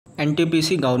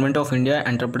NTPC Government of India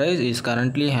Enterprise is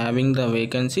currently having the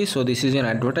vacancy. So this is an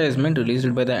advertisement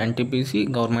released by the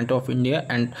NTPC Government of India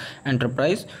and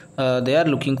Enterprise. They are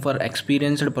looking for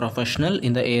experienced professional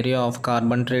in the area of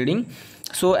carbon trading.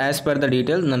 So as per the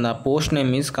details, the post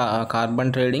name is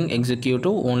carbon trading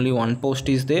executive. Only one post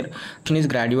is there. Is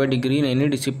graduate degree in any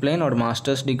discipline or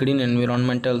master's degree in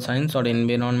environmental science or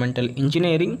environmental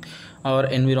engineering or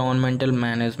environmental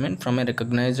management from a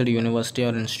recognized university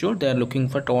or institute. They are looking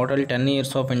for total 10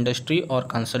 years of industry or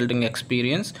consulting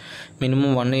experience,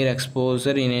 minimum 1 year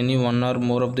exposure in any one or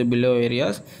more of the below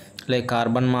areas like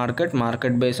carbon market,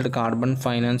 market based carbon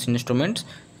finance instruments,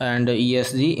 and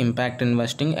ESG impact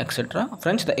investing, etc.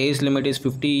 Friends, the age limit is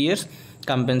 50 years.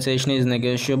 Compensation is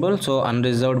negotiable. So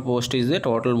unreserved post is the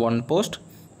total one post.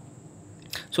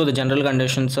 So the general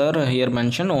conditions are here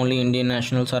mentioned. Only Indian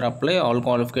nationals are apply. All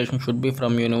qualifications should be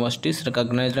from universities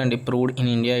recognized and approved in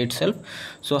India itself.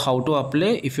 So how to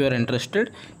apply? If you are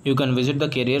interested, you can visit the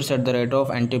careers at the rate of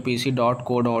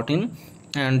ntpc.co.in,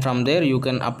 and from there you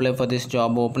can apply for this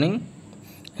job opening.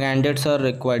 Candidates are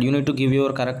required. You need to give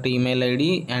your correct email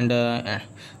ID and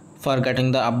for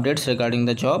getting the updates regarding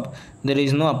the job. There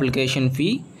is no application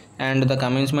fee, and the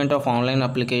commencement of online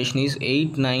application is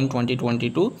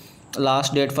 8/9/2022.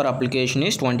 Last date for application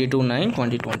is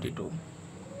 22/9/2022.